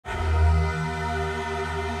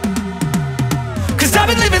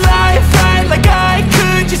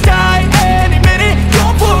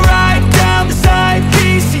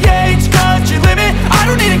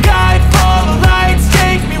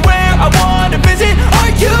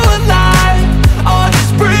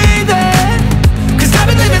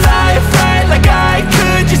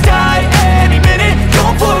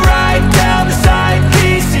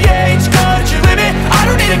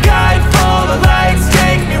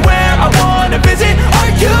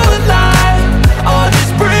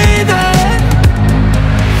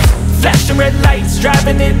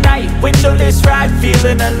this ride,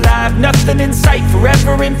 feeling alive. Nothing in sight,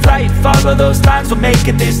 forever in flight. Follow those lines, we'll make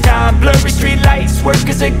it this time. Blurry street lights, work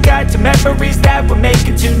as a guide to memories that we're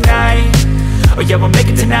making tonight. Oh yeah, we'll make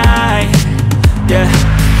it tonight. Yeah,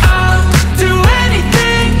 I'll do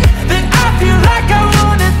anything that I feel like I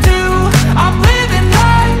wanna do. I'm living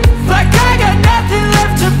life like I got nothing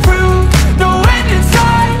left to prove. No end in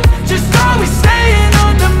sight, just always staying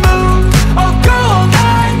on the move. I'll go all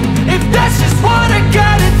night if that's just what I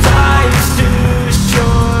gotta do. Life's too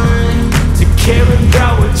short to care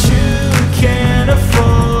about what you can't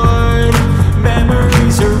afford.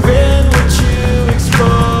 Memories are in what you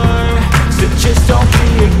explore, so just don't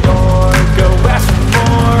be ignored. Go ask for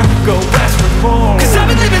more, go ask for more. Cause I've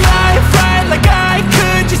been living life right like I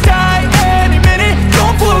could just die any minute.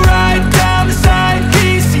 Going for a ride down the side,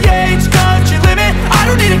 PCH, country limit. I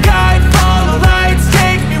don't need a guide, follow lights,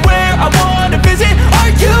 take me where I wanna visit.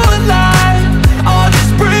 Are you alive? I'll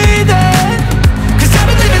just breathe in. Cause I've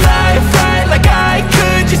been living life right like I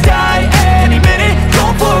could just die any minute.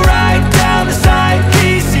 Going for a ride down the side,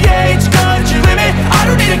 PCH, country limit. I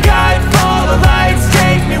don't need a guide, follow lights,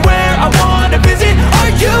 take me where I wanna visit.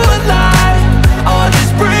 Are you alive? I'll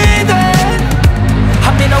just breathe in.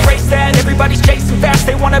 I'm in a race that everybody's chasing fast.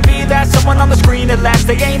 They wanna be that someone on the screen at last.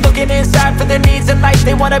 They ain't looking inside for their needs in life.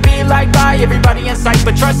 They wanna be liked by everybody in sight.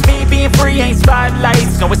 But trust me, being free ain't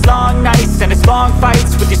spotlights. No, it's long nights and it's long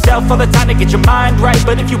fights with yourself all the time to get your mind right.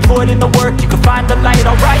 But if you put in the work, you can find the light,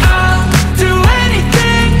 alright. I'll do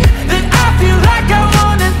anything that I feel like I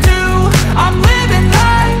wanna do. I'm living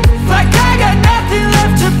life like I got nothing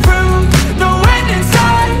left to prove. No end in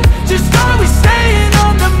sight, just always staying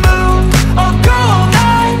on the move. I'll go all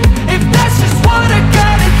night if that's just what I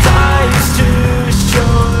gotta do. Life's too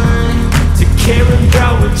short to care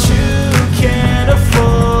about what you can't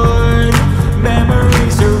afford.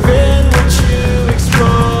 Memories are in what you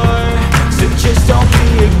explore, so just don't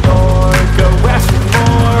be ignored. Go ask for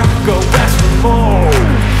more, go ask for more.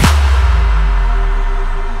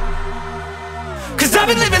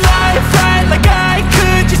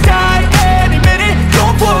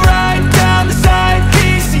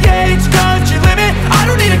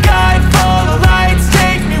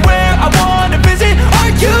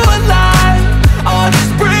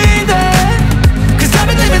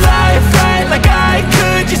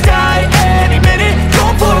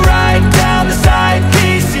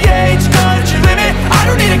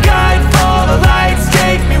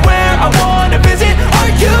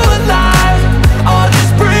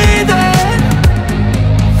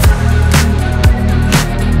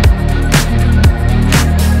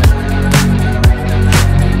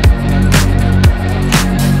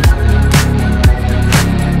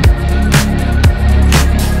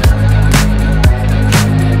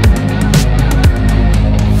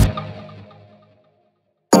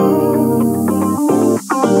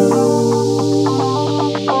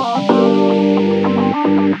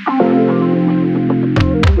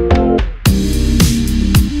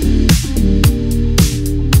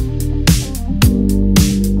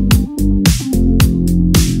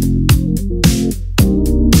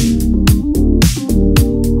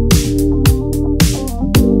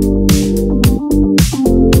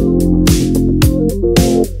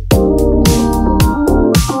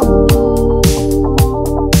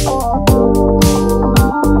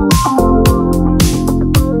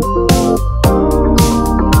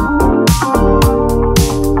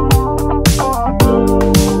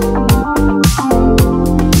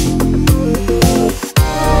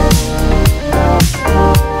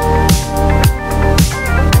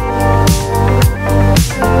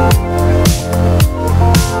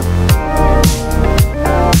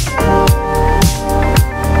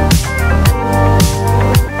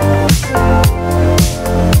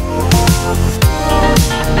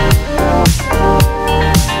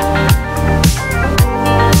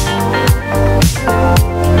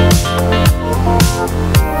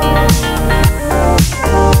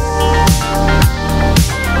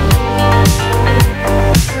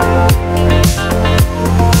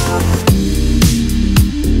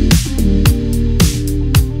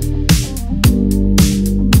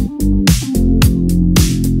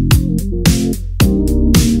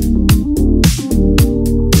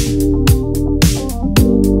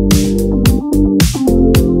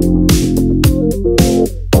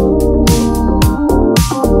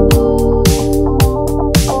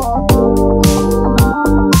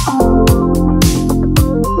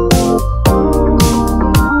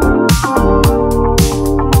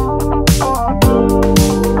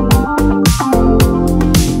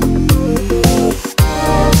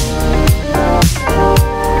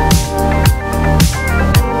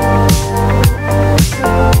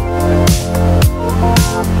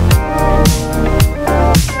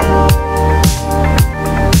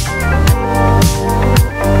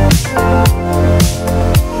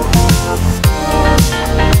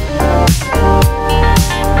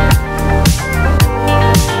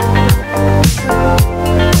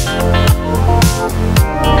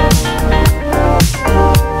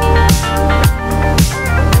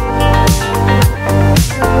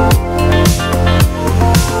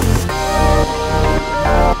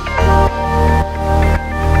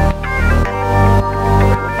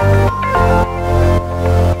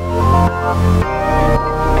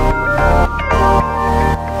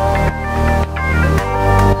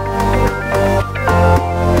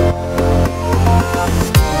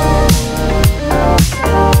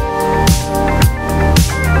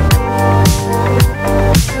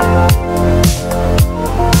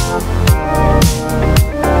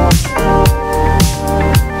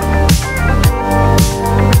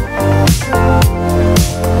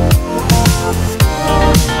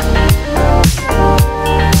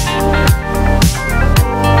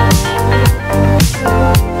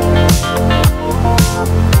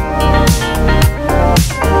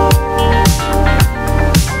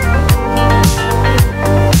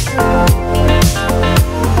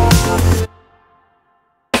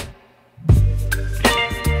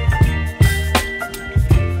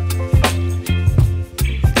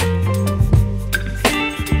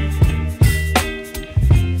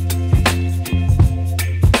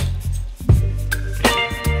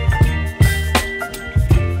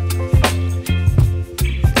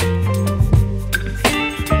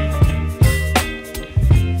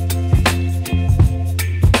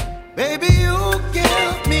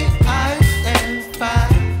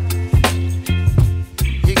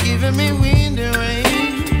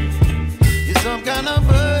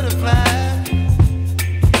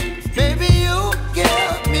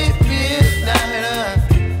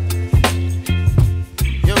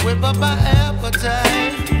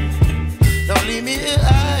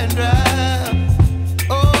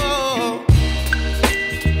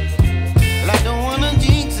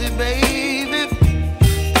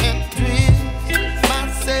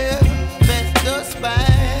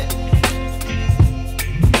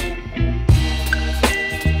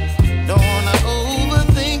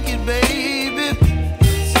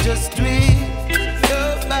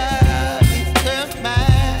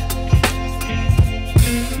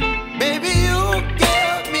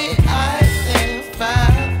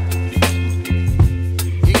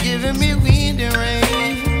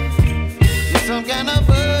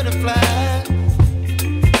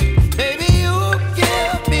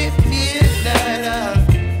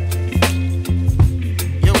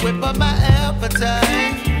 up my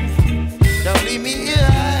appetite. Don't leave me here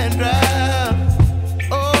high and dry.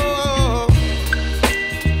 Oh,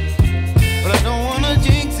 but I don't wanna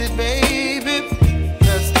jinx it, baby.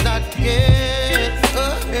 Let's not get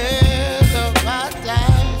ahead of my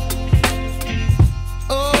time.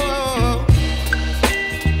 Oh,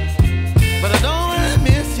 but I don't wanna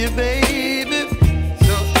miss you, baby.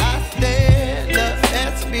 So I stand up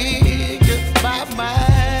and speak just my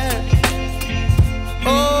mind.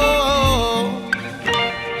 Oh.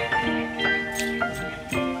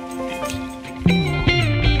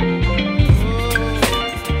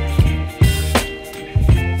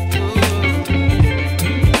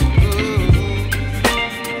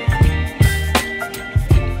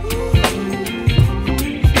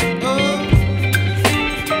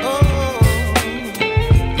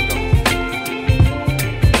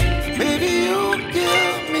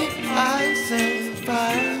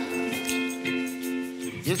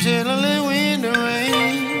 You're chilling wind and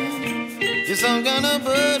rain. You're some kind of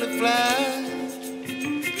butterfly.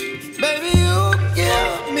 Baby, you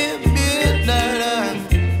give me midnight.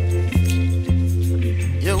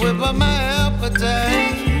 You whip up my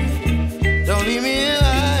appetite. Don't leave me here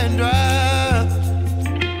high and dry.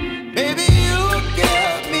 Baby, you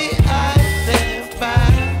give me ice and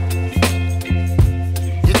fire.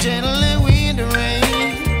 You're channeling wind and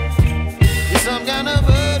rain. You're some kind of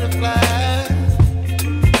butterfly.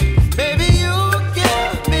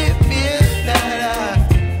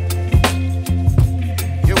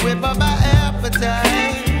 By my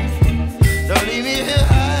appetite, don't leave me here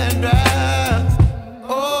high and dry.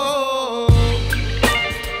 Oh,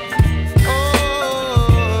 oh,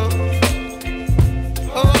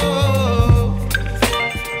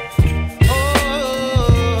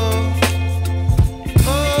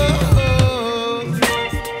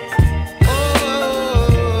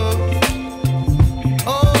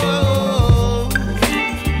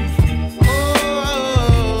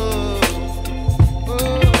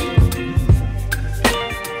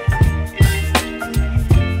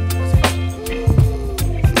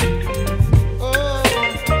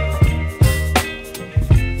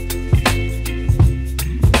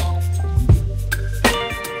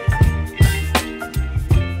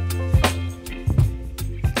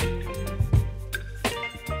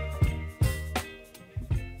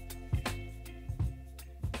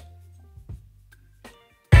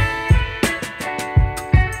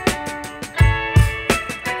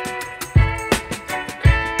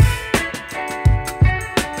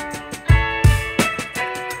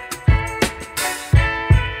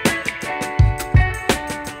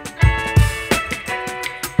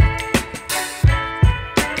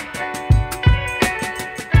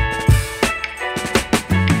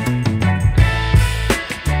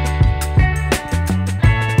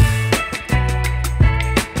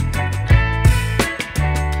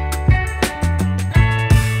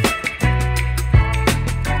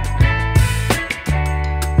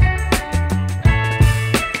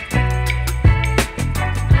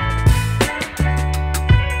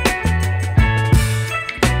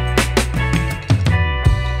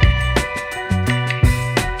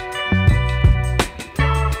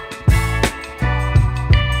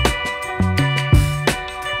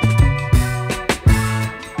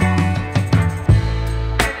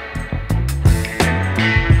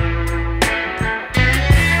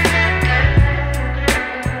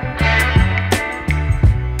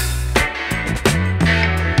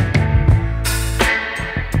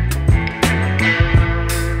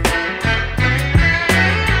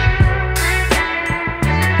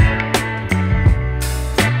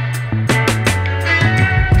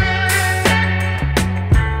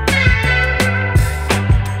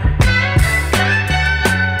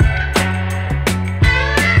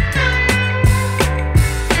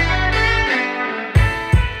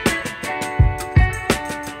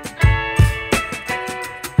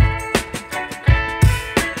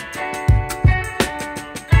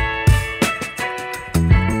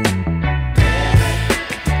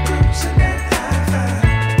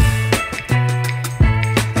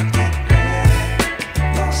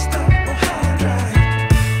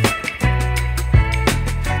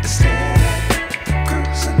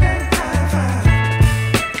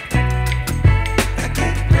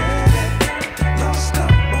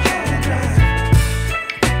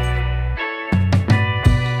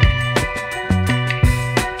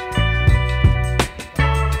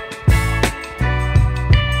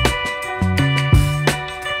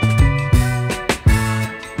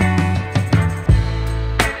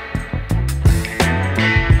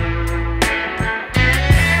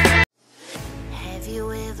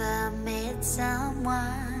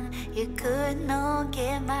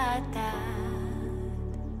 quemada.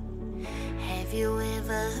 Have you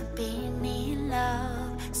ever been in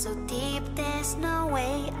love so deep there's no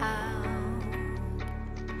way out?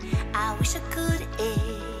 I wish I could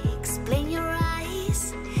explain your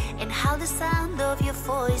eyes and how the sound of your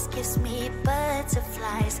voice gives me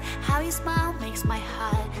butterflies. How your smile makes my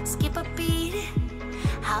heart skip a beat.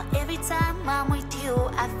 How every time I'm with you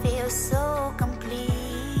I feel so complete.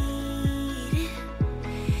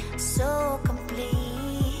 So complete.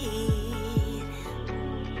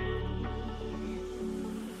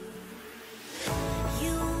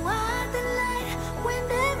 You are the light when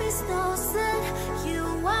there is no sun. You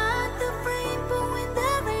are the rainbow when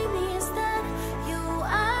the rain is done. You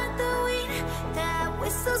are the wind that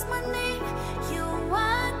whistles my name. You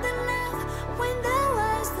are the love when the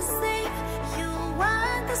world's the same. You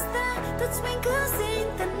are the star that twinkles in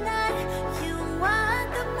the night. You are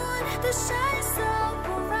the moon that shines so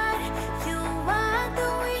bright. You are the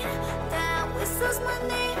wind that whistles my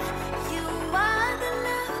name. You are the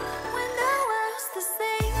love when the world's the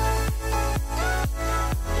same.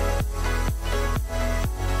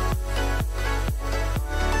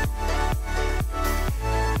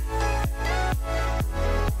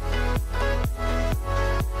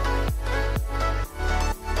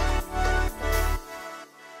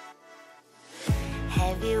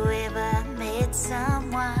 Have you ever met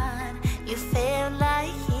someone you felt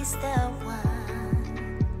like he's the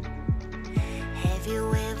one? Have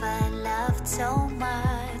you ever loved so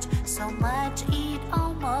much it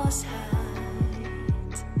almost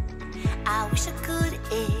hurt? I wish I could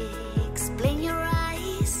explain your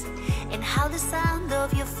eyes and how the sound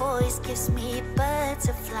of your voice gives me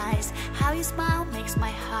butterflies. How your smile makes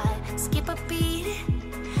my heart skip a beat.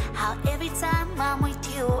 How every time I'm with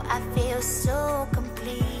you I feel so complete.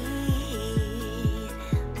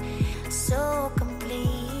 So complete.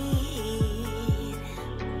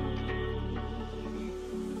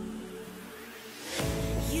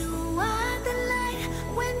 You are the light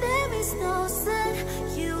when there is no sun.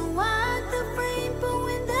 You are the rainbow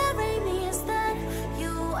when the rain is done.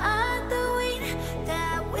 You are the wind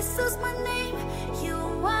that whistles my name. You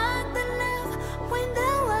are the love when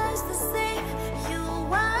the world's the same. You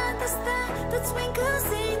are the star that twinkles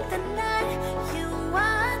in the night. You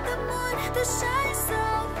are the moon that shines so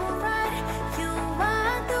bright. You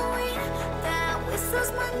are the wind that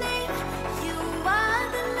whistles my name. You are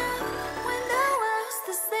the love when the world's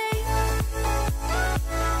the same.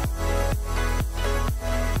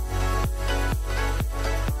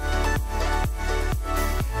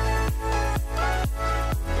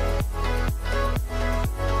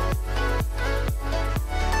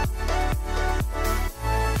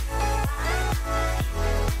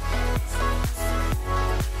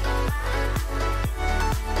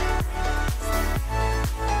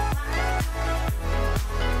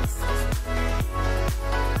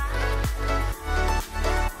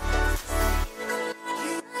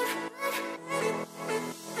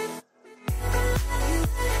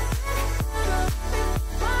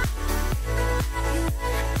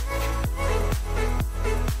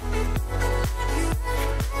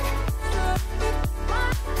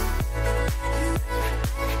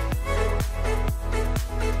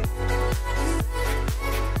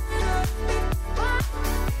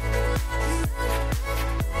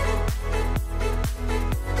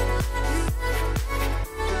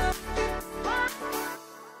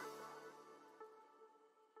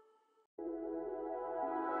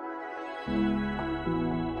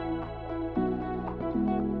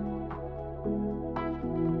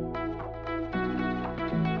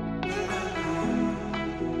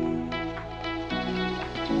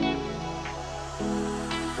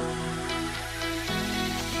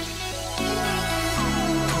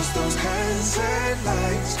 Those hands and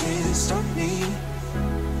lights can't stop me.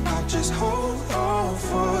 I'll just hold on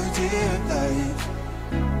for dear life.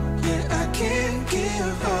 Yeah, I can't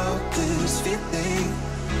give up this feeling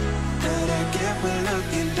that I get when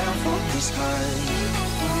looking down from the sky.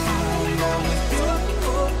 Now with you,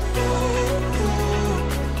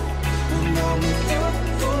 now with you,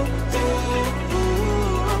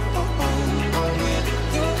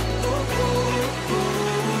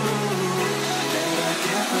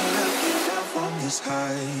 from this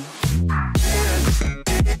high.